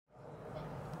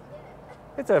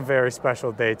It's a very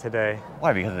special day today.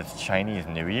 Why? Because it's Chinese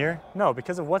New Year? No,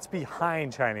 because of what's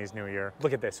behind Chinese New Year.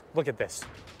 Look at this. Look at this.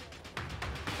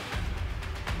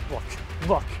 Look.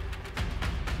 Look.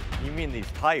 You mean these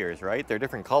tires, right? They're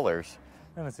different colors.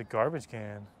 And it's a garbage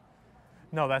can.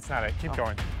 No, that's not it. Keep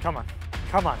going. Come on.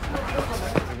 Come on.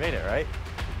 We made it, right?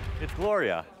 It's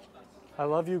Gloria. I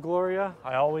love you, Gloria.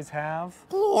 I always have.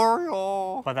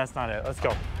 Gloria. But that's not it. Let's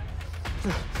go.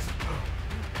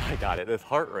 I got it. This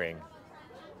heart ring.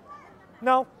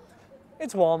 No,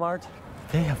 it's Wal Mart.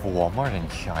 They have Walmart in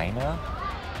China?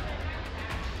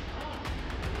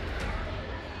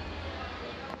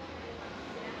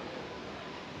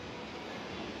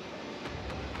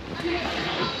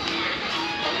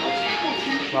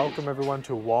 Welcome everyone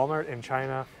to Walmart in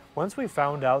China. Once we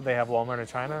found out they have Walmart in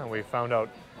China, and we found out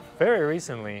very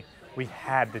recently, we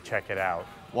had to check it out.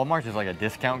 Walmart is like a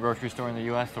discount grocery store in the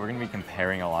US, so we're gonna be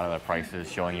comparing a lot of the prices,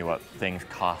 showing you what things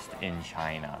cost in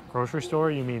China. Grocery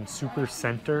store, you mean super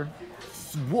center?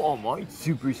 Walmart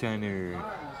Super Center.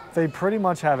 They pretty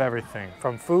much have everything,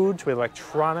 from food to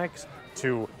electronics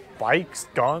to bikes,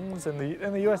 guns. In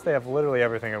the US, they have literally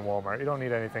everything in Walmart. You don't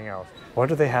need anything else. What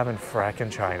do they have in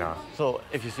frackin' China? So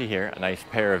if you see here, a nice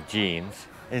pair of jeans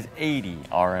is 80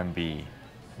 RMB.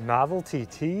 Novelty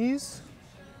tees?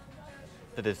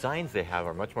 The designs they have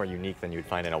are much more unique than you'd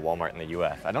find in a Walmart in the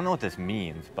US. I don't know what this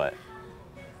means, but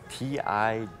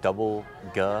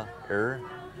T-I-double-G-er.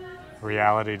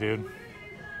 Reality, dude.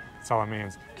 That's all it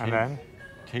means. And then?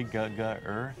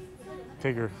 Tigger.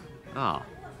 Tigger. Oh,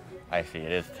 I see,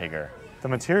 it is Tigger. The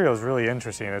material is really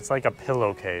interesting. It's like a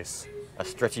pillowcase. A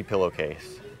stretchy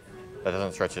pillowcase. That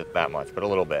doesn't stretch it that much, but a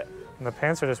little bit. And the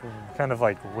pants are just kind of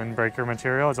like windbreaker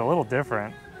material. It's a little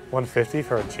different. $150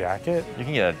 for a jacket? You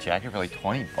can get a jacket for like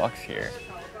 20 bucks here.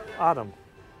 Autumn.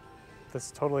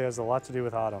 This totally has a lot to do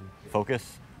with autumn.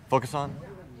 Focus on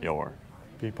your.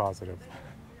 Be positive.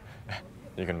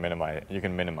 You can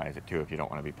minimize it too if you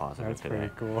don't want to be positive. That's today.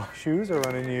 pretty cool. Shoes are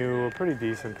running you a pretty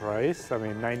decent price. I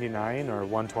mean, $99 or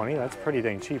 $120. That's pretty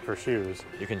dang cheap for shoes.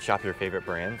 You can shop your favorite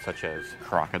brands such as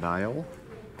Crocodile.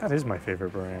 That is my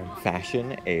favorite brand.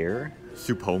 Fashion Air.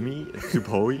 Supoim.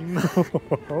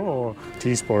 Oh,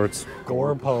 T-Sports.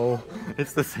 Gorpo.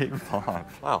 It's the same font.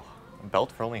 Wow, a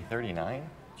belt for only $39?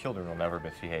 Children will never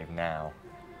misbehave now.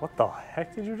 What the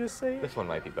heck did you just say? This one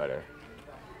might be better.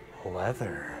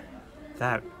 Leather.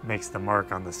 That makes the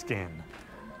mark on the skin.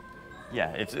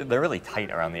 Yeah, they're really tight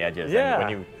around the edges. Yeah. And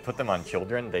when you put them on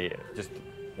children, they just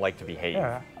like to behave.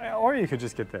 Yeah, or you could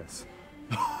just get this.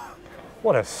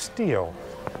 What a steal.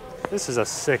 This is a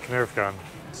sick Nerf gun.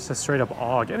 It's a straight up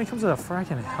AUG, and it comes with a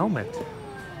fracking helmet.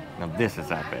 Now this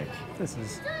is epic. This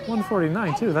is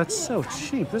 $149 too. That's so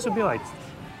cheap. This would be like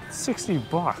 60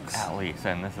 bucks. At least,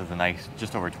 and this is a nice,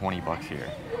 just over 20 bucks here.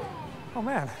 Oh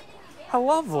man, I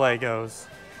love Legos.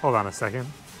 Hold on a second.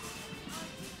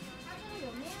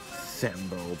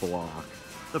 Sembo block.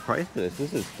 The price of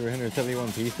this is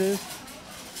 371 pieces.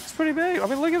 It's pretty big. I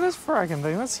mean, look at this fracking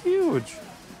thing. That's huge.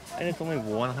 And it's only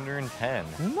 110.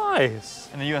 Nice.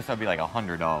 In the US, that'd be like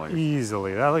 $100.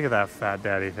 Easily. Look at that Fat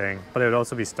Daddy thing. But it would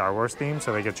also be Star Wars themed,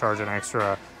 so they could charge an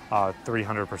extra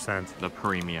 300%. The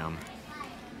premium.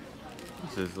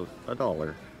 This is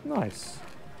 $1. Nice.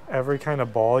 Every kind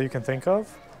of ball you can think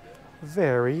of.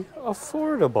 Very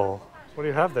affordable. What do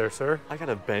you have there, sir? I got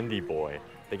a bendy boy.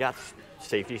 They got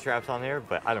safety straps on there,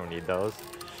 but I don't need those.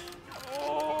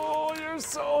 Oh, you're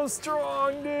so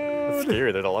strong, dude. It's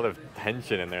scary. There's a lot of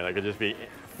tension in there that could just be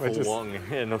flung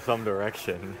in some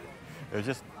direction. It was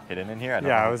just hidden in here. I don't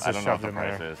know what the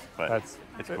price is, but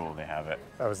it's cool they have it.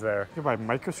 That was there. You can buy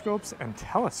microscopes and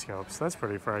telescopes. That's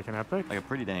pretty freaking epic. Like a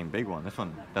pretty dang big one. This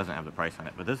one doesn't have the price on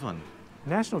it, but this one.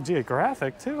 National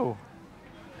Geographic, too.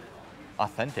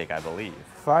 Authentic, I believe.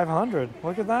 500.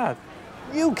 Look at that.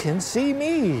 You can see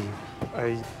me.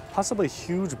 A possibly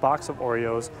huge box of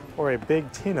Oreos or a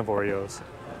big tin of Oreos.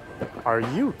 Are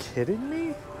you kidding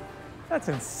me? That's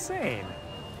insane.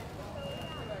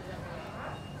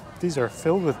 These are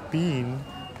filled with bean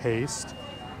paste.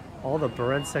 All the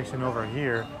bread section over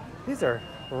here. These are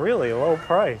really low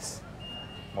price.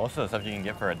 Most of the stuff you can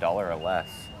get for $1 or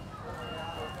less.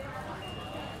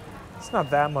 It's not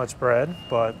that much bread,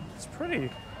 but it's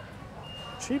pretty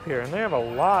cheap here, and they have a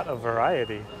lot of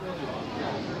variety.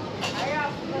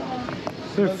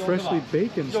 There's freshly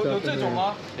baking stuff in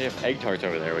there. They have egg tarts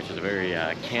over there, which is a very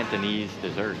Cantonese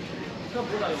dessert.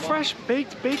 Fresh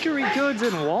baked bakery goods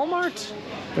in Walmart?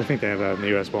 I think they have that in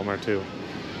the US Walmart too.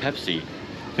 Pepsi,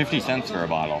 50 cents for a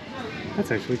bottle.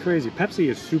 That's actually crazy. Pepsi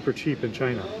is super cheap in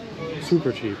China.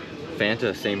 Super cheap.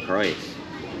 Fanta, same price.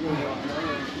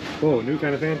 Whoa, new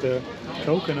kind of Fanta.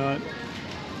 Coconut.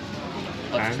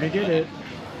 Time to get it.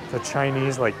 The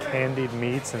Chinese like candied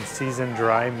meats and seasoned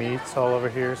dry meats all over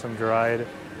here. Some dried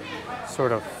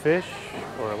sort of fish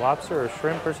or lobster or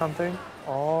shrimp or something.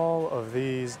 All of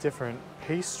these different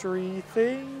pastry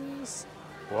things.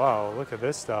 Wow, look at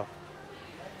this stuff.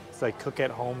 It's like cook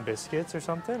at home biscuits or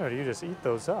something, or do you just eat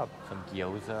those up? Some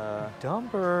gyoza.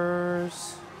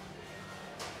 Dumpers.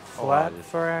 Flat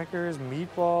frackers,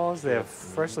 meatballs. They have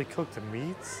freshly cooked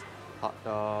meats. Hot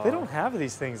dog. They don't have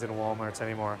these things in Walmarts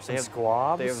anymore. Some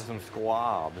squabs. They have some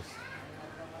squabs.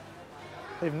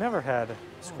 They've never had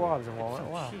squabs in Walmart.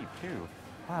 Wow. Cheap too.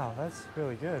 Wow, that's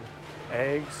really good.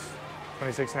 Eggs,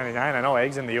 $26.99. I know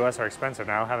eggs in the U.S. are expensive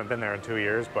now. Haven't been there in 2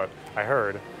 years, but I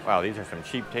heard. Wow, these are some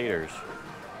cheap taters.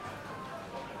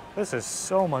 This is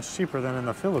so much cheaper than in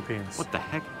the Philippines. What the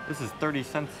heck? This is 30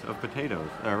 cents of potatoes.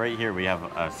 Right here we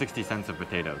have 60 cents of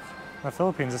potatoes. In the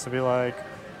Philippines, this would be like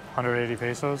 180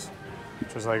 pesos,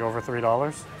 which is like over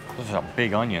 $3. Those are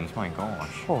big onions, my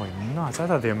gosh. Holy nuts, I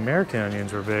thought the American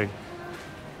onions were big.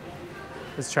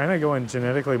 Is China going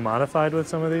genetically modified with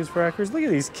some of these frackers? Look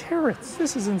at these carrots,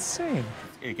 this is insane.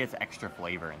 It gets extra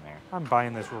flavor in there. I'm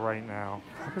buying this right now.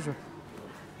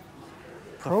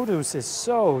 Produce is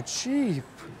so cheap.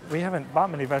 We haven't bought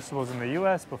many vegetables in the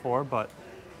US before, but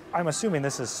I'm assuming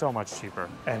this is so much cheaper.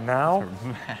 And now,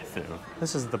 they're massive.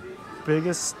 This is the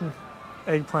biggest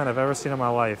eggplant I've ever seen in my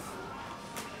life.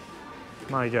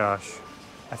 My gosh.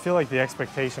 I feel like the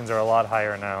expectations are a lot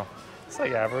higher now. It's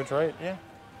like average, right? Yeah.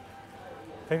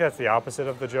 I think that's the opposite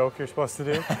of the joke you're supposed to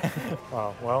do.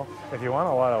 Well, if you want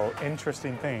a lot of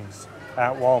interesting things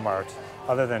at Walmart,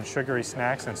 other than sugary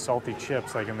snacks and salty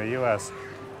chips like in the US,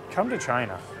 come to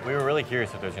China. We were really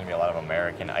curious if there's going to be a lot of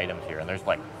American items here, and there's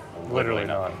like literally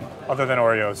none. Other than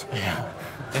Oreos. Yeah.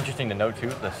 It's interesting to note too,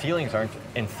 the ceilings aren't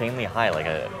insanely high like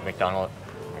a McDonald's,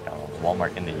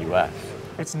 Walmart in the US.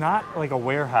 It's not like a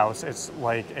warehouse, it's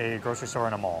like a grocery store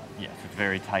in a mall. Yes, it's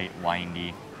very tight,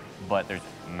 windy, but there's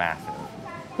massive.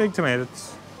 Big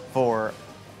tomatoes. For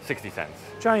 60 cents.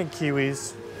 Giant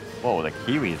kiwis. Whoa, the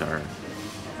kiwis are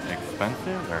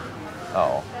expensive? Or,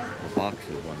 oh, the box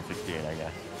is $1.68, I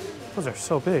guess. Those are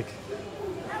so big.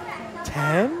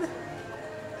 10?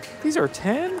 These are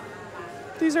 10?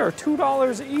 These are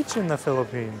 $2 each in the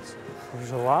Philippines.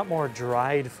 There's a lot more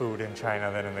dried food in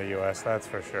China than in the US, that's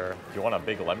for sure. Do you want a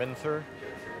big lemon, sir?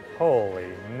 Holy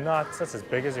nuts, that's as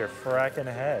big as your fracking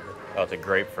head. Oh, it's a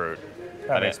grapefruit.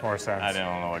 That makes more sense. I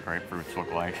don't know what grapefruits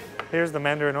look like. Here's the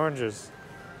mandarin oranges.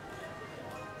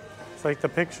 It's like the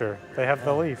picture. They have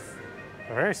the leaf.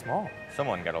 They're very small.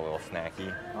 Someone got a little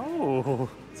snacky. Oh,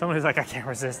 somebody's like, I can't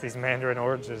resist these mandarin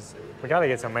oranges. We gotta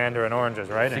get some mandarin oranges,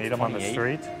 right? And eat them on the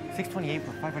street. $6.28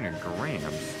 for 500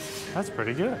 grams. That's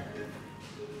pretty good.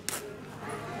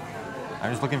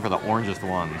 I'm just looking for the orangest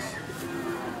ones.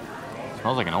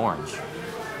 Smells like an orange.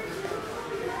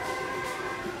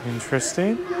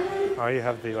 Interesting. Oh, you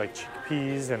have the like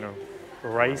chickpeas and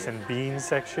rice and beans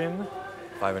section.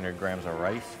 500 grams of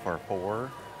rice for $4.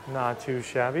 Not too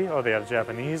shabby. Oh, they have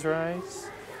Japanese rice.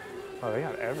 Oh, they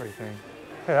got everything.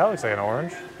 Hey, that looks like an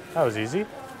orange. That was easy.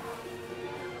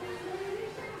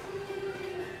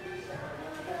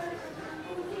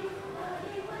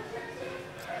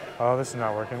 Oh, this is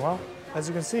not working well. As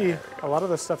you can see, a lot of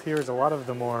the stuff here is a lot of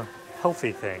the more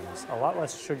healthy things. A lot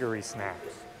less sugary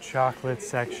snacks. Chocolate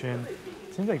section.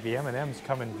 It seems like the M&Ms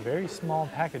come in very small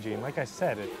packaging. Like I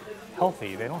said, it's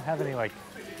healthy. They don't have any like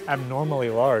abnormally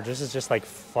large. This is just like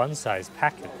fun-sized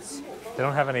packets. They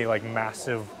don't have any like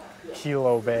massive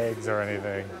kilo bags or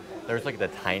anything. There's like the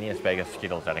tiniest bag of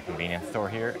Skittles at a convenience store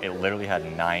here. It literally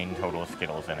had 9 total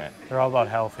Skittles in it. They're all about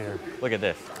health here. Look at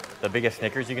this. The biggest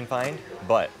Snickers you can find,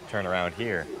 but turn around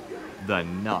here. The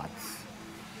nuts.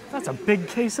 That's a big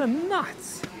case of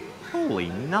nuts. Holy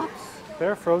nuts.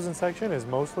 Their frozen section is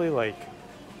mostly like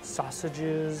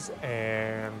sausages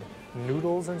and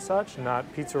noodles and such,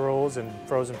 not pizza rolls and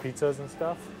frozen pizzas and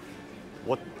stuff.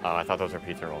 What? Oh, I thought those were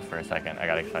pizza rolls for a second. I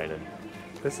got excited.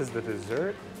 This is the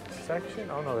dessert section?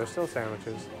 Oh no, there's still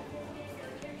sandwiches.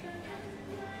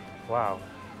 Wow.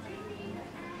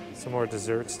 Some more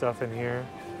dessert stuff in here.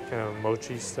 Kind of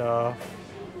mochi stuff.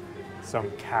 Some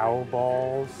cow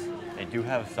balls. They do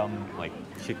have some like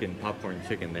chicken, popcorn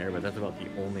chicken there, but that's about the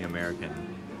only American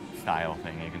style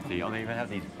thing you can see. Oh, they even have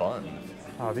these buns.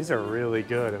 Oh, these are really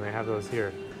good, and they have those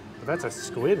here. But that's a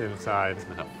squid inside.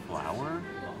 With a flour?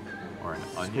 Or an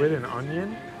onion? Squid and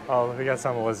onion? Oh, we got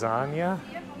some lasagna.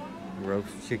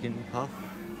 Roast chicken puff.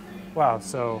 Wow,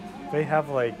 so they have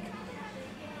like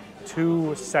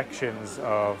 2 sections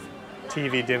of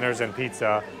TV dinners and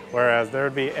pizza, whereas there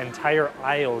would be entire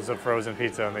aisles of frozen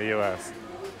pizza in the US.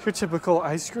 Your typical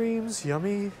ice creams,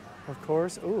 yummy. of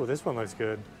course. Ooh, this one looks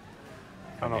good.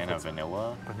 Banana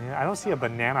vanilla? Banana. I don't see a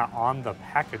banana on the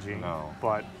packaging, no,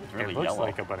 but really it looks yellow.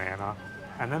 like a banana.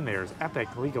 And then there's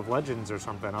Epic League of Legends or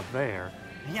something up there.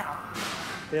 Yeah.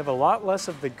 They have a lot less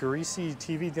of the greasy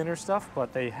TV dinner stuff,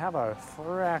 but they have a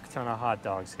frack ton of hot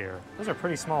dogs here. Those are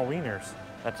pretty small wieners.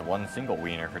 That's one single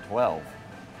wiener for 12.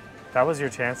 That was your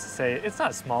chance to say, it's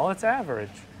not small, it's average.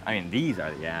 I mean, these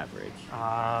are the average.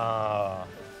 Ah.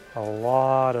 A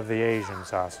lot of the Asian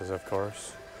sauces, of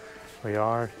course. We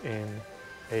are in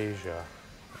Asia.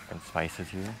 Different spices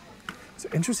here. It's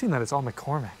interesting that it's all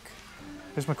McCormick.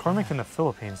 There's McCormick in the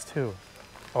Philippines, too.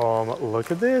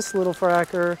 Look at this, little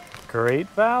fracker. Great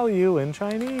value in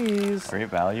Chinese. Great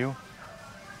value?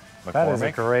 McCormick? That is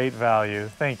a great value.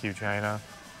 Thank you, China.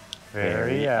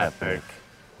 Very epic.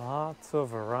 Lots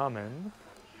of ramen.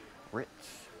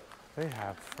 Ritz. They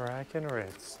have frackin'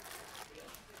 Ritz.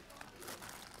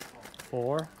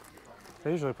 4.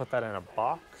 They usually put that in a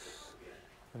box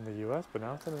in the US, but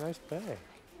now it's in a nice bag.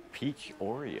 Peach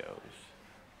Oreos.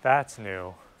 That's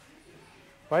new.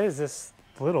 Why is this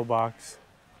little box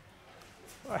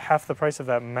half the price of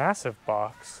that massive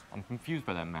box? I'm confused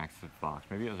by that massive box.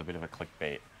 Maybe it was a bit of a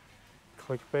clickbait.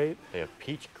 Clickbait? They have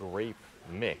peach grape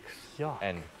mix. Yuck.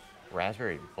 And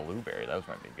raspberry blueberry. Those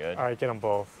might be good. All right, get them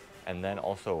both. And then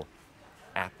also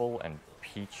apple and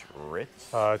peach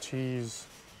Ritz. Cheese.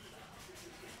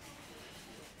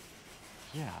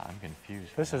 Yeah, I'm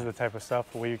confused. This is the type of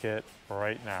stuff we get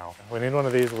right now. We need one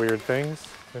of these weird things.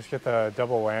 Let's get the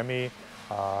double whammy.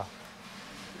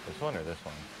 This one or this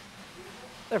one?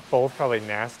 They're both probably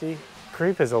nasty.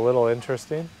 Crepe is a little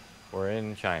interesting. We're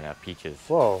in China. Peaches.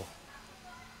 Whoa.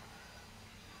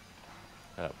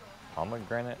 A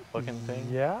pomegranate looking thing?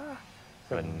 Yeah.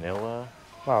 Vanilla.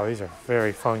 Wow, these are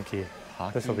very funky.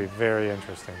 Hockey. This will be very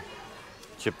interesting.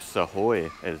 Chips Ahoy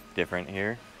is different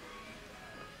here.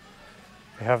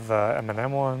 They have the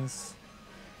M&M ones.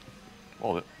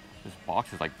 Oh, this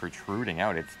box is like protruding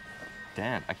out. It's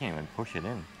damn. I can't even push it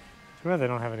in. Too bad they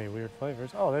don't have any weird flavors.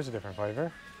 Oh, there's a different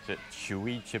flavor. Is it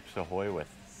chewy Chips Ahoy with?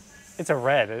 It's a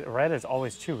red. Red is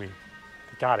always chewy.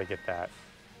 You gotta get that.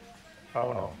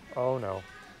 Oh no. Oh no.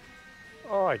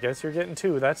 Oh, I guess you're getting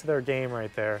 2. That's their game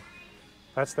right there.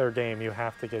 That's their game. You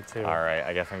have to get 2. All right,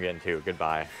 I guess I'm getting 2.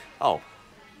 Goodbye. Oh.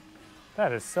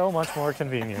 That is so much more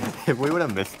convenient. If we would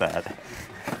have missed that.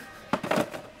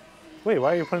 Wait,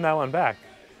 why are you putting that one back?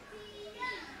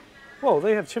 Whoa,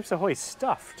 they have Chips Ahoy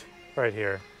stuffed right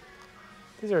here.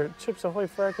 These are Chips Ahoy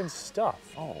frackin'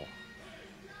 stuffed. Oh.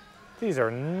 These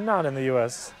are not in the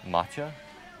US. Matcha?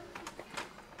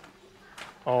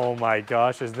 Oh my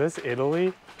gosh, is this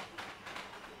Italy?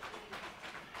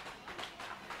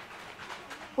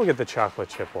 We'll get the chocolate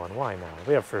chip one. Why not?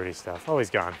 We have fruity stuff. Oh, he's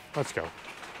gone. Let's go.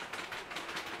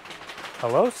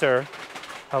 Hello, sir.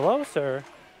 Hello, sir.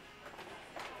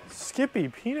 Skippy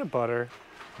peanut butter.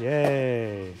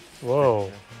 Yay.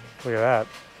 Whoa. Look at that.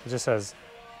 It just says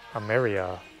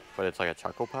Ameria. But it's like a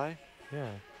choco pie? Yeah.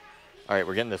 All right,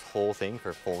 we're getting this whole thing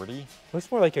for 40.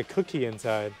 Looks more like a cookie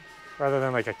inside rather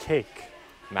than like a cake.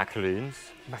 Macaroons.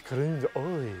 Macaroons.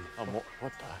 Oh.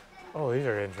 What the? Oh, these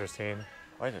are interesting.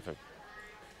 Why is it so?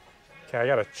 Okay, I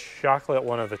got a chocolate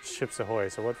one of the Chips Ahoy.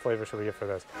 So what flavor should we get for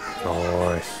this?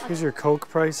 Nice. Here's your Coke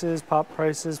prices, pop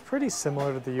prices. Pretty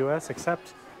similar to the US,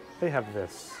 except they have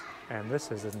this. And this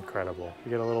is incredible.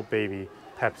 You get a little baby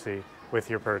Pepsi with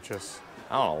your purchase.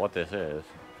 I don't know what this is.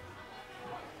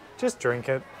 Just drink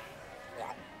it.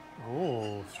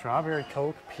 Ooh, strawberry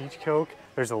Coke, peach Coke.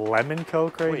 There's a lemon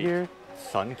Coke right here.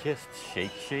 Sunkissed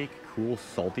Shake Shake, cool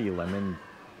salty lemon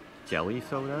jelly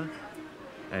soda,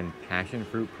 and passion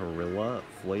fruit perilla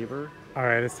flavor. All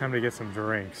right, it's time to get some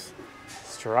drinks.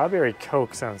 Strawberry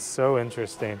Coke sounds so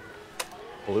interesting.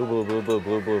 Blue, blue, blue, blue,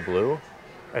 blue, blue, blue.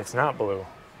 It's not blue.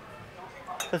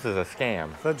 This is a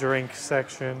scam. The drink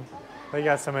section. They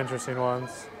got some interesting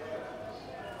ones.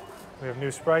 We have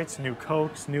new Sprites, new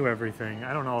Cokes, new everything.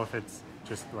 I don't know if it's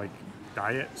just like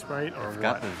Diet Sprite or what. It's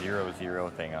got the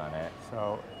 0-0 thing on it.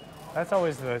 So that's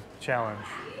always the challenge.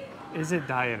 Is it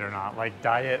diet or not? Like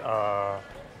Diet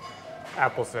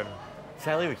Appleton.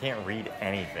 Sadly, we can't read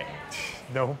anything.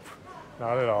 Nope,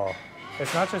 not at all.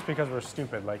 It's not just because we're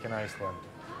stupid like in Iceland.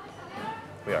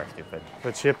 We are stupid.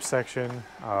 The chip section,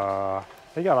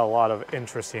 they got a lot of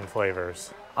interesting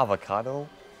flavors. Avocado,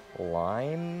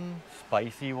 lime,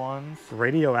 spicy ones.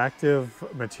 Radioactive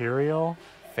material.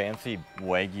 Fancy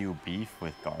Wagyu beef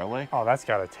with garlic. Oh, that's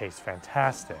gotta taste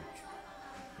fantastic.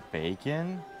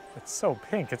 Bacon. It's so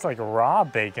pink. It's like raw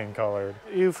bacon colored.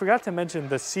 You forgot to mention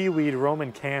the seaweed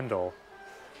Roman candle.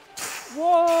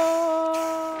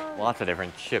 What? Lots of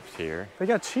different chips here. They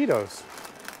got Cheetos.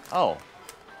 Oh.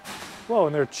 Whoa,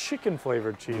 and they're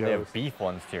chicken-flavored Cheetos. And they have beef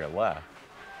ones to your left.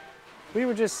 We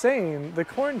were just saying the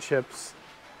corn chips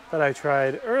that I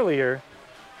tried earlier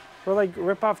were like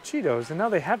rip-off Cheetos, and now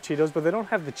they have Cheetos, but they don't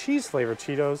have the cheese-flavored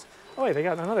Cheetos. Oh wait, they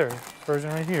got another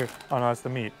version right here. Oh no, it's the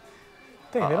meat.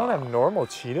 Dang, they don't have normal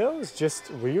Cheetos,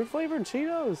 just weird-flavored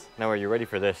Cheetos? Now, are you ready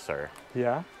for this, sir?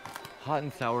 Yeah. Hot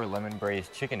and sour lemon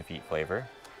braised chicken feet flavor.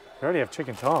 We already have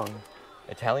chicken tongue.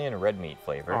 Italian red meat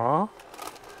flavor. Uh-huh.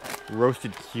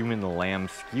 Roasted cumin lamb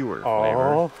skewer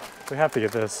flavor. Oh, we have to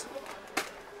get this.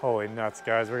 Holy nuts,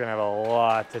 guys. We're going to have a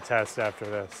lot to test after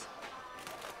this.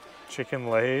 Chicken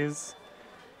Lays.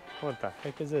 What the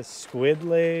heck is this? Squid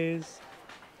Lays?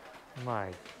 My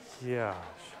gosh.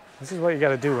 This is what you got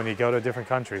to do when you go to different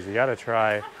countries. You got to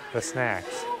try the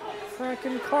snacks.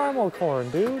 Frickin' caramel corn,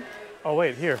 dude. Oh,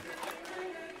 wait, here.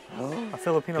 A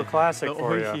Filipino classic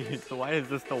for you. So why is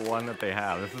this the one that they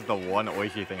have? This is the one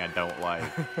oishi thing I don't like.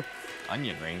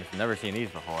 Onion rings. Never seen these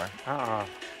before.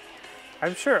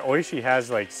 I'm sure Oishi has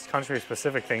like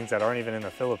country-specific things that aren't even in the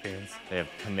Philippines. They have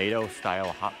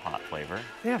tomato-style hot pot flavor.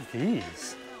 They have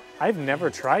these. I've never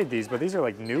tried these, but these are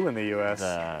like new in the U.S.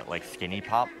 The like skinny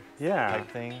pop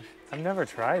type things. I've never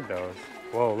tried those.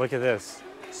 Whoa, look at this.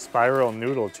 Spiral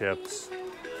noodle chips.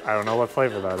 I don't know what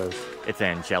flavor that is. It's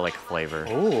angelic flavor.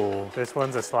 Ooh, this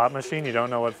one's a slot machine. You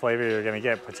don't know what flavor you're gonna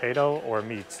get, potato or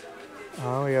meat.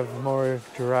 Oh, we have more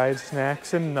dried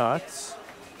snacks and nuts.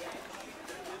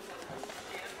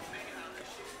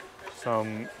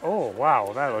 Some, oh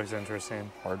wow, that looks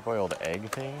interesting. Hard-boiled egg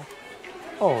thing?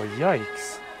 Oh,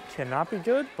 yikes. Cannot be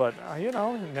good, but you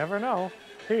know, you never know.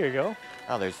 Here you go.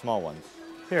 Oh, there's small ones.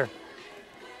 Here.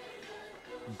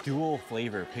 Dual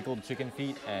flavor, pickled chicken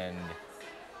feet and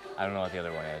I don't know what the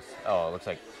other one is. Oh, it looks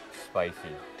like spicy.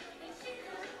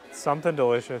 Something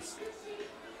delicious.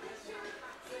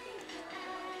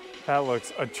 That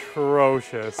looks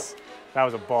atrocious. That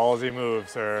was a ballsy move,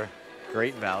 sir.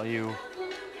 Great value.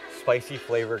 Spicy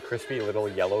flavor, crispy little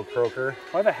yellow croaker.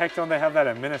 Why the heck don't they have that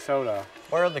in Minnesota?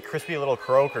 Where are the crispy little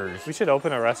croakers? We should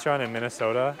open a restaurant in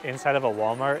Minnesota inside of a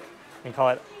Wal Mart and call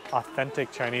it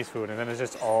authentic Chinese food, and then it's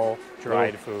just all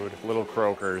dried food. Little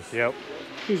croakers. Yep.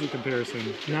 Here's a comparison.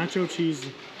 Nacho cheese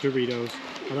Doritos,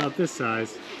 about this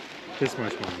size, this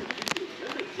much money.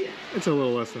 It's a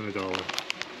little less than $1.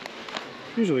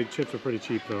 Usually chips are pretty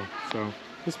cheap though, so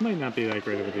this might not be that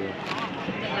great of a deal.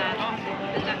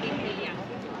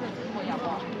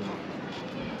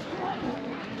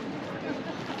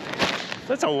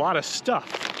 That's a lot of stuff.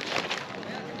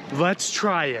 Let's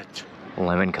try it.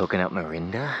 Lemon coconut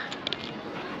Mirinda.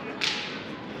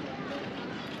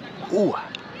 Ooh,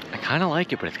 I kind of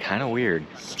like it, but it's kind of weird.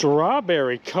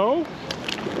 Strawberry Coke?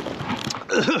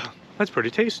 That's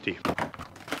pretty tasty.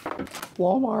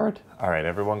 Walmart. All right,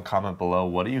 everyone comment below.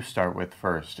 What do you start with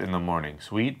first in the morning,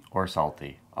 sweet or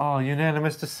salty? Oh,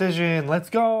 unanimous decision. Let's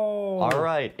go. All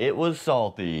right, it was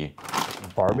salty.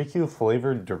 Barbecue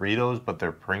flavored Doritos, but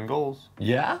they're Pringles?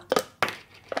 Yeah?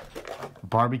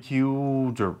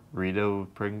 Barbecue Dorito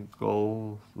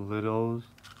Pringles Littles.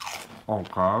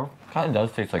 Okay. Kind of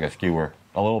does taste like a skewer,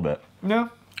 a little bit. Yeah,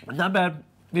 not bad.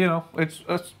 You know, it's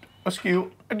a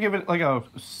skew. I'd give it like a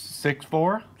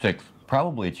 6.4. 6.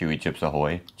 Probably Chewy Chips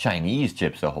Ahoy. Chinese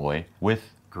Chips Ahoy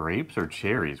with grapes or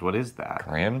cherries. What is that?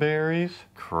 Cranberries?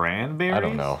 Cranberries? I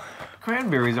don't know.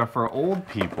 Cranberries are for old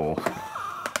people.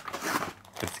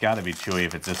 It's got to be chewy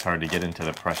if it's this hard to get into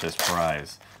the precious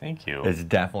prize. Thank you. It's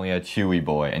definitely a chewy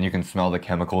boy, and you can smell the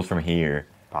chemicals from here.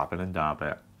 Pop it and dop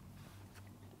it.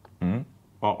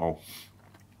 Uh-oh.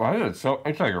 Why is it so?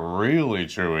 It's like really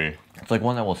chewy. It's like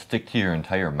one that will stick to your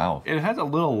entire mouth. It has a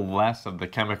little less of the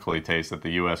chemically taste that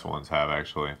the U.S. ones have,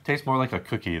 actually. It tastes more like a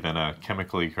cookie than a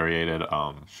chemically created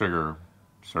sugar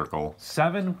circle.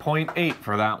 7.8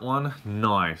 for that one.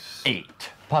 Nice. 8.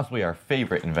 Possibly our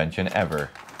favorite invention ever.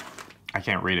 I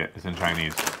can't read it. It's in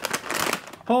Chinese.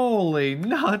 Holy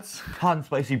nuts! Hot and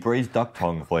spicy braised duck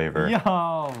tongue flavor.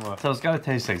 Yum! So it's gotta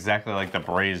taste exactly like the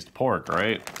braised pork,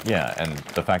 right? Yeah, and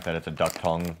the fact that it's a duck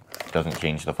tongue doesn't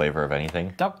change the flavor of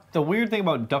anything. The weird thing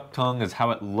about duck tongue is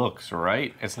how it looks,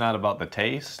 right? It's not about the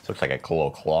taste. Looks like a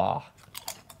little claw.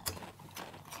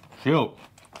 Shoot.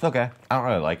 It's okay. I don't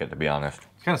really like it, to be honest.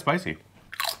 It's kind of spicy.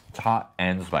 It's hot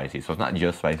and spicy, so it's not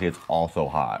just spicy, it's also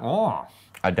hot. Oh.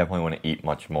 I definitely want to eat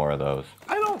much more of those.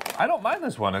 I don't mind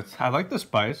this one. I like the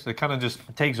spice. It kind of just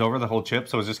takes over the whole chip,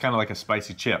 so it's just kind of like a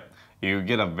spicy chip. You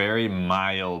get a very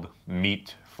mild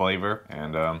meat flavor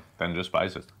and then just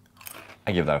spices.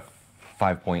 I give that a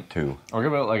 5.2. I'll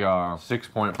give it like a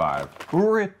 6.5.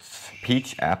 Ritz.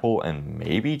 Peach, apple, and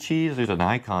maybe cheese? There's an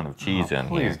icon of cheese in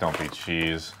here. Please don't be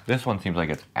cheese. This one seems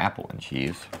like it's apple and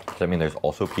cheese. Does that mean there's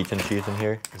also peach and cheese in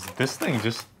here? Is this thing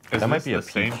just... That might be the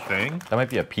same thing? That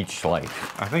might be a peach slice.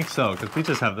 I think so, because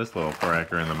peaches have this little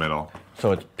cracker in the middle.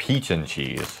 So it's peach and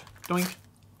cheese. Doink.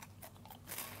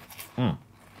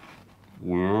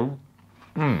 Weird.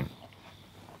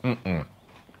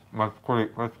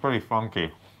 That's pretty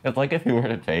funky. It's like if you were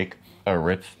to take a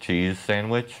Ritz cheese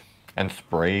sandwich and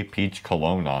spray peach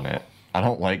cologne on it. I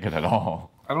don't like it at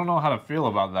all. I don't know how to feel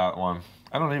about that one.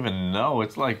 I don't even know.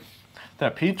 It's like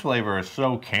that peach flavor is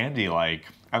so candy-like,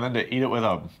 and then to eat it with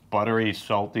a buttery,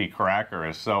 salty cracker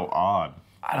is so odd.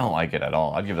 I don't like it at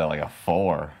all. I'd give that like a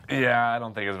 4. Yeah, I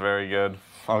don't think it's very good.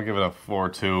 I'll give it a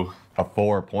 4.2. A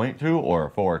 4.2 or a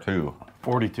 4.2?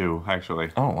 42,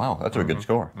 actually. Oh, wow. That's a good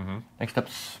score. Next up,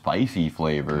 spicy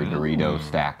flavor Dorito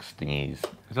stacks thingies.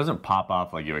 It doesn't pop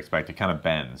off like you expect. It kind of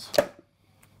bends.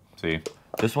 See?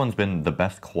 This one's been the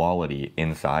best quality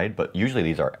inside, but usually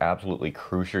these are absolutely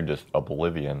crucial, just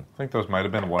oblivion. I think those might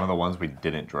have been one of the ones we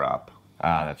didn't drop.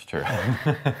 Ah, that's true.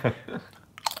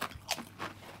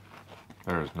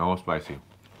 There is no spicy.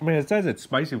 I mean, it says it's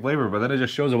spicy flavor, but then it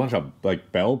just shows a bunch of,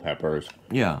 like, bell peppers.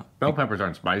 Yeah. Bell peppers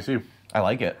aren't spicy. I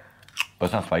like it, but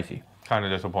it's not spicy. Kind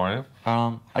of disappointing.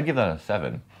 I'd give that a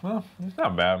 7. Well, it's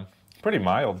not bad. Pretty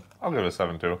mild. I'll give it a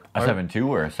 7.2. A 7.2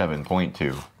 or a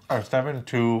 7.2? A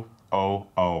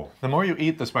 7.200. The more you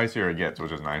eat, the spicier it gets,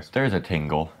 which is nice. There's a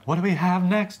tingle. What do we have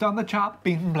next on the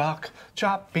chopping block?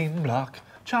 Chopping block.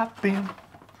 Chopping.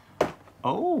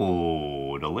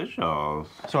 Oh, delicious.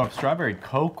 So if strawberry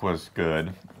Coke was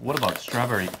good, what about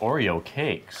strawberry Oreo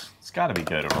cakes? It's gotta be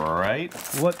good, right?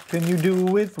 What can you do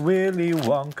with Willy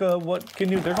Wonka? What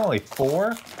can you... There's only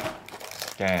 4?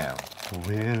 Scam.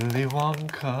 Willy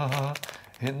Wonka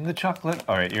in the chocolate...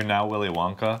 All right, you're now Willy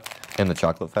Wonka. In the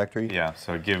chocolate factory? Yeah,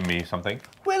 so give me something.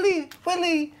 Willy,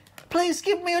 please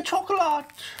give me a chocolate.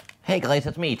 Hey guys,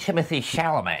 it's me, Timothy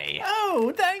Chalamet.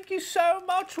 Oh, thank you so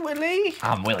much, Willy.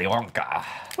 I'm Willy Wonka.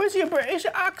 Where's your British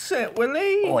accent,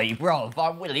 Willy? Oi, bruv,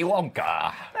 I'm Willy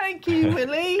Wonka. Thank you,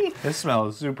 Willy. This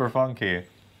smells super funky. It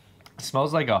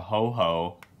smells like a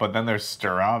ho-ho, but then there's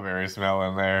strawberry smell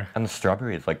in there. And the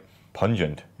strawberry is like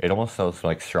pungent. It almost smells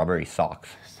like strawberry socks.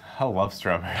 I love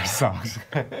strawberry socks.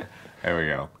 There we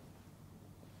go.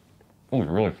 Oh,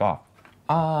 it's really soft.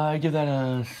 I give that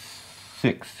a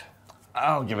 6.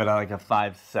 I'll give it like a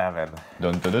 5.7.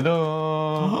 Dun dun dun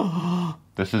dun.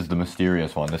 This is the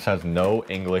mysterious one. This has no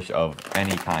English of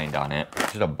any kind on it.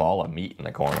 It's just a ball of meat in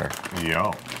the corner.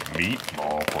 Yo,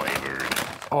 meatball flavored.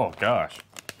 Oh gosh.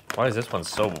 Why is this one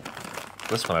so...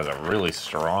 This one has a really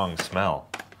strong smell.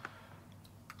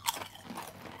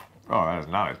 Oh, that is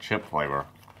not a chip flavor.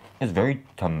 It's very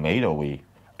tomato-y.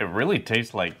 It really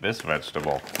tastes like this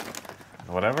vegetable.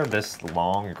 Whatever this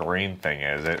long green thing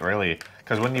is, it really...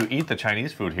 Because when you eat the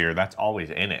Chinese food here, that's always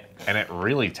in it. And it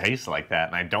really tastes like that,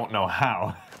 and I don't know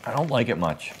how. I don't like it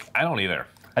much. I don't either.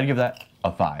 I'd give that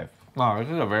a 5. No, this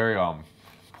is a very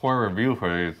poor review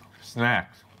for these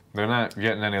snacks. They're not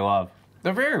getting any love.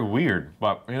 They're very weird,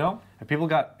 but, you know, if people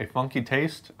got a funky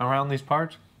taste around these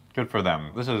parts, good for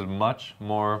them. This is much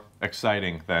more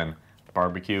exciting than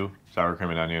barbecue, sour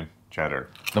cream and onion, cheddar.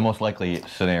 The most likely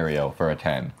scenario for a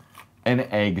 10. An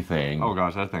egg thing. Oh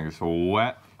gosh, that thing is so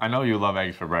wet. I know you love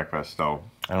eggs for breakfast, so.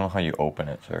 I don't know how you open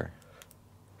it, sir.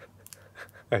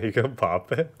 Are you gonna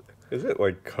pop it? Is it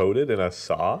like coated in a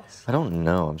sauce? I don't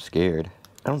know, I'm scared.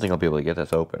 I don't think I'll be able to get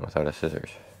this open without a scissors.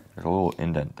 There's a little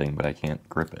indent thing, but I can't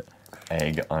grip it.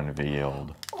 Egg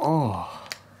unveiled. Oh,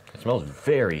 it smells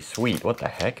very sweet. What the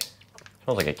heck? It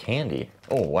smells like a candy.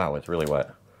 Oh wow, it's really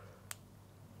wet.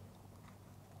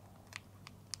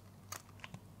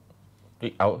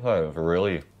 The outside is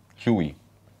really chewy.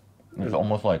 It's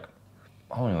almost like,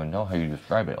 I don't even know how you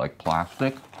describe it, like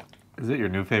plastic. Is it your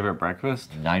new favorite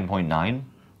breakfast? 9.9?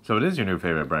 So it is your new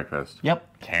favorite breakfast?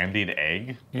 Yep. Candied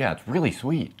egg? Yeah, it's really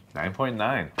sweet.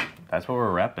 9.9. That's what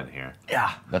we're repping here.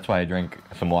 Yeah. That's why I drank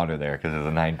some water there, because it's a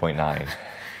 9.9.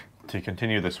 To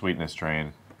continue the sweetness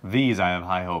train, these I have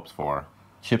high hopes for.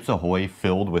 Chips Ahoy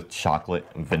filled with chocolate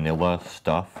and vanilla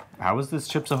stuff. How is this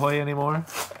Chips Ahoy anymore?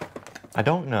 I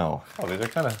don't know. Oh, these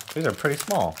are pretty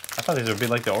small. I thought these would be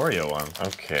like the Oreo ones.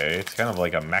 Okay, it's kind of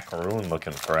like a macaroon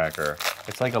looking cracker.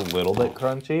 It's like a little bit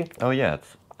crunchy. Oh yeah,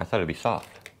 I thought it'd be soft.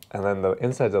 And then the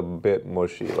inside's a bit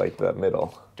mushy, like the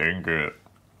middle. Dang good.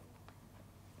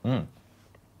 Oh,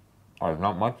 there's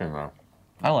not much in there.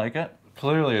 I like it.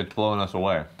 Clearly it's blowing us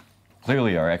away.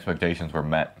 Clearly our expectations were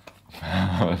met.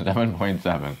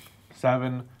 7.7.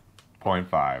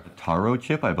 7.5. Taro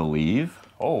chip, I believe.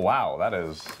 Oh, wow, that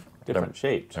is different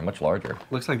shapes. They're much larger.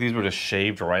 Looks like these were just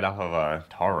shaved right off of a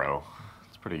taro.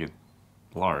 It's pretty good.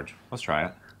 Large. Let's try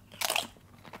it.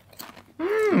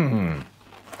 Mmm.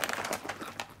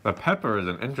 The pepper is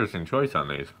an interesting choice on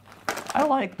these. I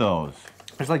like those.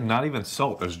 There's like not even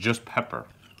salt, there's just pepper.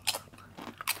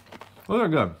 Those are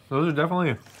good. Those are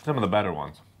definitely some of the better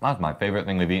ones. That's my favorite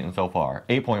thing we've eaten so far.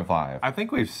 8.5. I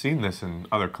think we've seen this in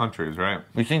other countries, right?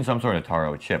 We've seen some sort of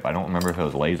taro chip. I don't remember if it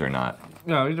was Lay's or not.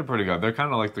 Yeah, these are pretty good. They're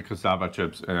kind of like the cassava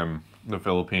chips in the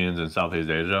Philippines and Southeast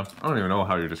Asia. I don't even know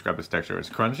how you describe this texture. It's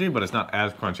crunchy, but it's not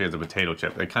as crunchy as a potato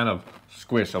chip. They kind of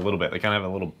squish a little bit. They kind of have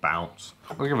a little bounce.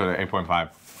 I'll give it an 8.5.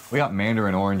 We got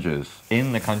mandarin oranges.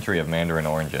 In the country of mandarin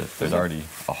oranges, there's already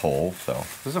a hole, so.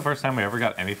 This is the first time we ever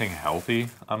got anything healthy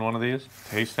on one of these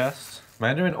taste tests.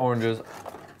 Mandarin oranges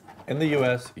in the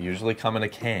US usually come in a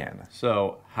can.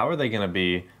 So how are they gonna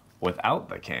be without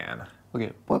the can?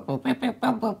 Okay.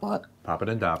 Pop it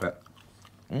and dop it.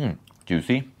 Mmm,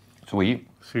 juicy, sweet.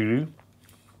 See?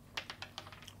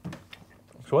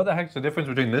 So what the heck's the difference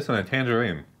between this and a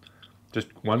tangerine? Just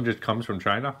one just comes from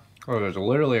China? Oh, it's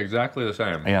literally exactly the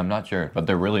same. Yeah, I'm not sure, but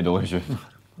they're really delicious.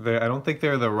 I don't think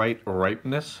they're the right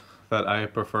ripeness that I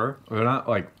prefer. They're not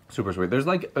like super sweet. There's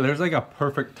like a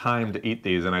perfect time to eat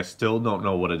these and I still don't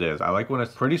know what it is. I like when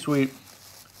it's pretty sweet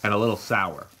and a little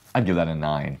sour. I'd give that a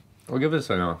 9. We'll give this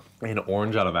an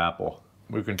orange out of apple.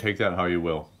 We can take that how you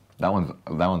will. That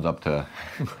one's up to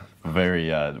a very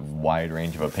wide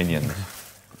range of opinions.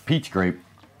 Peach grape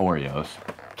Oreos.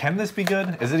 Can this be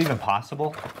good? Is it even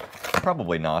possible?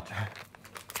 Probably not.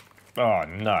 Oh,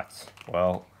 nuts.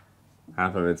 Well,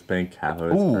 half of it's pink, half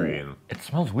of it's green. It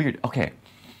smells weird. Okay.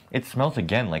 It smells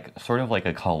again like sort of like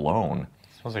a cologne.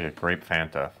 It smells like a grape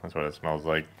Fanta. That's what it smells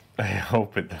like. I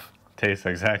hope it tastes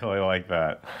exactly like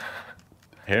that.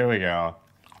 Here we go.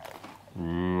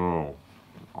 Ooh.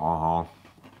 Uh-huh.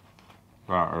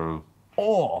 That is...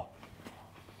 Oh.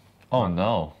 Oh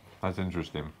no. That's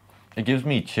interesting. It gives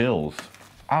me chills.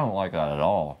 I don't like that at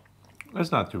all.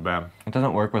 It's not too bad. It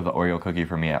doesn't work with the Oreo cookie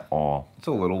for me at all. It's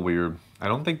a little weird. I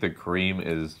don't think the cream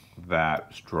is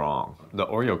that strong. The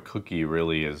Oreo cookie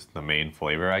really is the main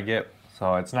flavor I get,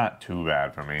 so it's not too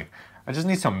bad for me. I just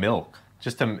need some milk,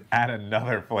 just to add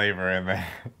another flavor in there.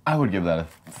 I would give that a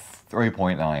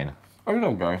 3.9. Oh, it's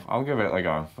okay. I'll give it like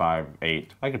a 5.8.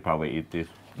 I could probably eat these.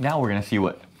 Now we're gonna see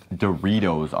what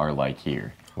Doritos are like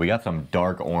here. We got some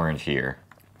dark orange here.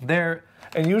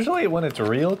 And usually when it's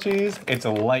real cheese, it's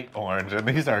a light orange, and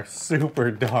these are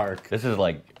super dark. This is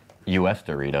like US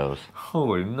Doritos.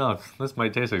 Holy nuts. This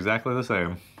might taste exactly the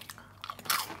same.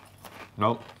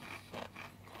 Nope.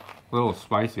 A little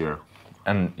spicier.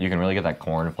 And you can really get that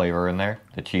corn flavor in there.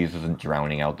 The cheese isn't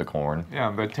drowning out the corn.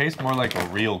 Yeah, but it tastes more like a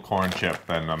real corn chip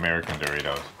than American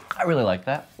Doritos. I really like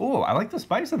that. Ooh, I like the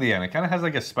spice at the end. It kind of has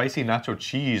like a spicy nacho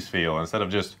cheese feel instead of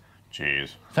just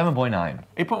cheese. 7.9.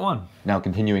 8.1. Now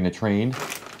continuing the train.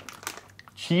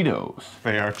 Cheetos.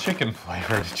 They are chicken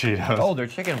flavored Cheetos. Oh, they're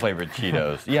chicken flavored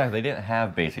Cheetos. Yeah, they didn't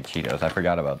have basic Cheetos. I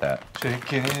forgot about that.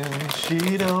 Chicken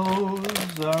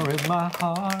Cheetos are in my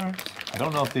heart. I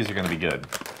don't know if these are gonna be good,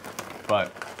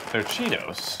 but they're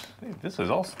Cheetos.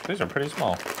 These are pretty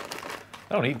small.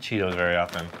 I don't eat Cheetos very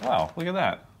often. Wow, look at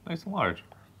that. Nice and large.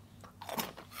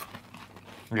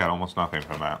 We got almost nothing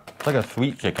from that. It's like a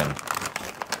sweet chicken.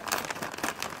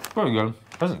 Pretty good.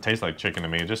 Doesn't taste like chicken to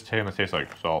me. It just kind of tastes like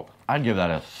salt. I'd give that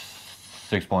a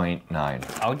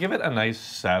 6.9. I'll give it a nice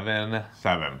 7.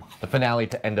 The finale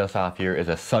to end us off here is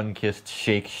a sun-kissed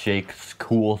Shake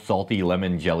cool salty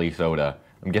lemon jelly soda.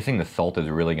 I'm guessing the salt is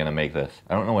really gonna make this.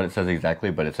 I don't know what it says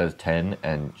exactly, but it says 10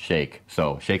 and shake.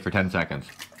 So shake for 10 seconds.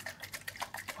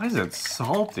 Why is it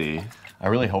salty? I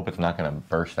really hope it's not gonna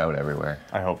burst out everywhere.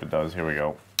 I hope it does. Here we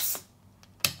go.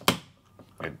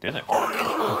 It didn't.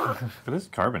 It is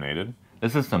carbonated.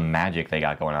 This is some magic they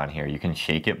got going on here. You can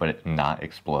shake it, but it not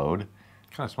explode. It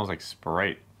kind of smells like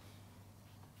Sprite.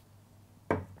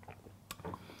 I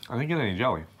didn't get any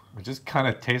jelly. It just kind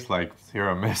of tastes like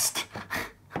Sierra Mist.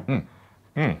 Did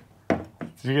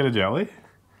you get a jelly?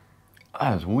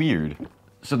 That's weird.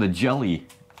 So the jelly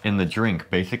in the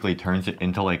drink basically turns it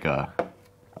into like a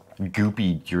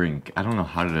goopy drink. I don't know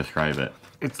how to describe it.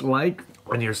 It's like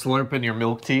when you're slurping your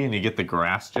milk tea and you get the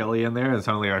grass jelly in there and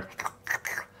suddenly you're like,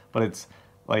 but it's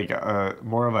like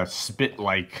more of a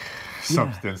spit-like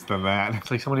substance than that. It's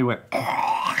like somebody went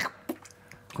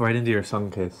right into your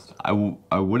sun-kissed. I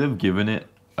would have given it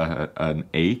an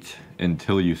 8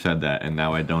 until you said that, and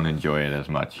now I don't enjoy it as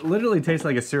much. It literally tastes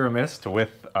like a Sierra Mist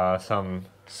with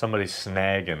somebody's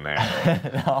snag in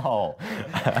there. No,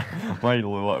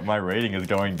 my rating is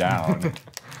going down.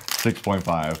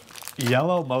 6.5.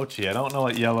 Yellow mochi. I don't know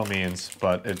what yellow means,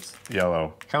 but it's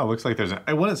yellow. Kind of looks like there's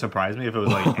it wouldn't surprise me if it was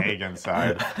like egg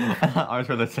inside. Ours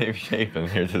were the same shape, and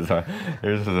here's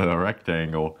a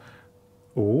rectangle.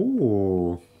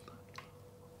 Ooh.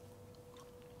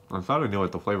 I thought I knew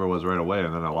what the flavor was right away,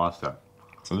 and then I lost it.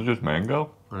 Is it just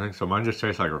mango? I think so. Mine just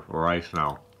tastes like rice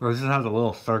now. This just has a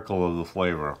little circle of the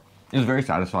flavor. It's very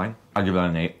satisfying. I'll give that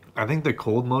an 8. I think the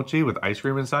cold mochi with ice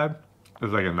cream inside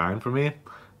is like a 9 for me.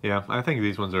 Yeah, I think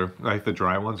these ones are, like the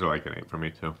dry ones are like an 8 for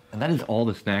me too. And that is all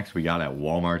the snacks we got at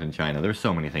Wal Mart in China. There's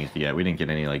so many things to get. We didn't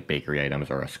get any like bakery items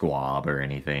or a squab or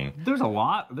anything. There's a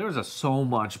lot. There's so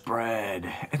much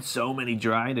bread and so many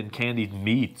dried and candied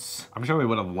meats. I'm sure we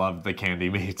would have loved the candy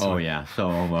meats. Oh yeah,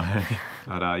 so much.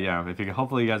 But yeah,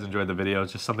 hopefully you guys enjoyed the video.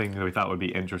 It's just something that we thought would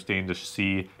be interesting to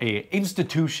see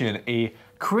a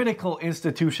critical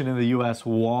institution in the US,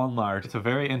 Wal Mart. It's a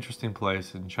very interesting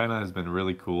place, and China has been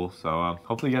really cool. So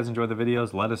hopefully you guys enjoyed the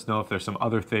videos. Let us know if there's some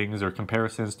other things or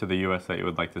comparisons to the US that you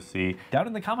would like to see down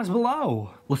in the comments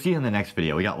below. We'll see you in the next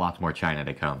video. We got lots more China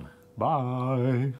to come. Bye.